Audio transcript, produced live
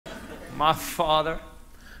My father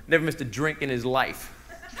never missed a drink in his life,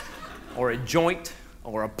 or a joint,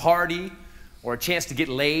 or a party, or a chance to get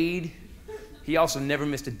laid. He also never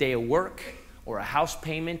missed a day of work, or a house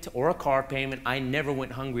payment, or a car payment. I never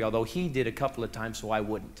went hungry, although he did a couple of times, so I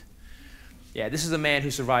wouldn't. Yeah, this is a man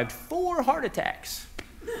who survived 4 heart attacks.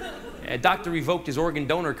 A doctor revoked his organ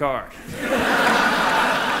donor card.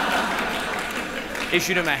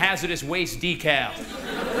 Issued him a hazardous waste decal.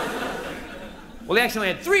 Well, he actually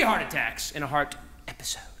had 3 heart attacks in a heart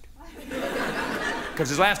episode. Because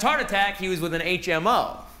his last heart attack, he was with an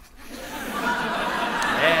HMO.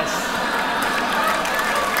 Yes.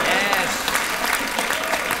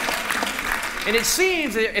 And it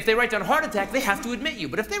seems that if they write down heart attack, they have to admit you.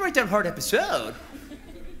 But if they write down heart episode,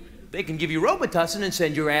 they can give you Robitussin and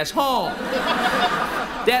send your ass home.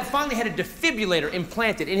 Dad finally had a defibrillator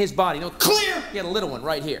implanted in his body. You know, clear! He had a little one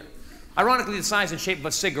right here. Ironically, the size and shape of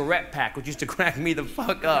a cigarette pack, which used to crack me the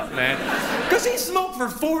fuck up, man. Because he smoked for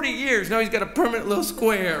 40 years. Now he's got a permanent little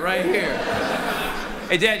square right here.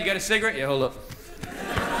 Hey, Dad, you got a cigarette? Yeah, hold up.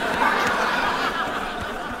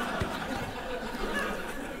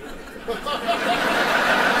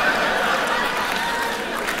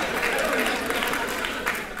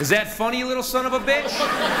 Is that funny, you little son of a bitch?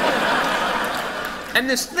 And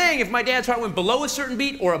this thing, if my dad's heart went below a certain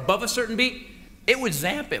beat or above a certain beat, it would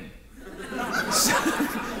zap him.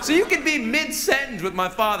 So you could be mid-sentence with my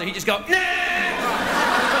father, he'd just go, nah!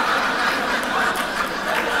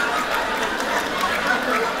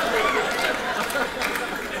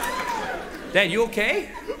 Dad, you okay?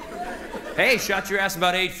 Hey, shot your ass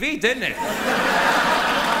about 8 feet, didn't it?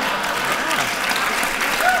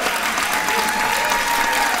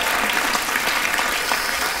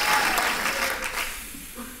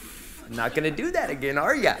 Not gonna do that again,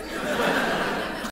 are ya?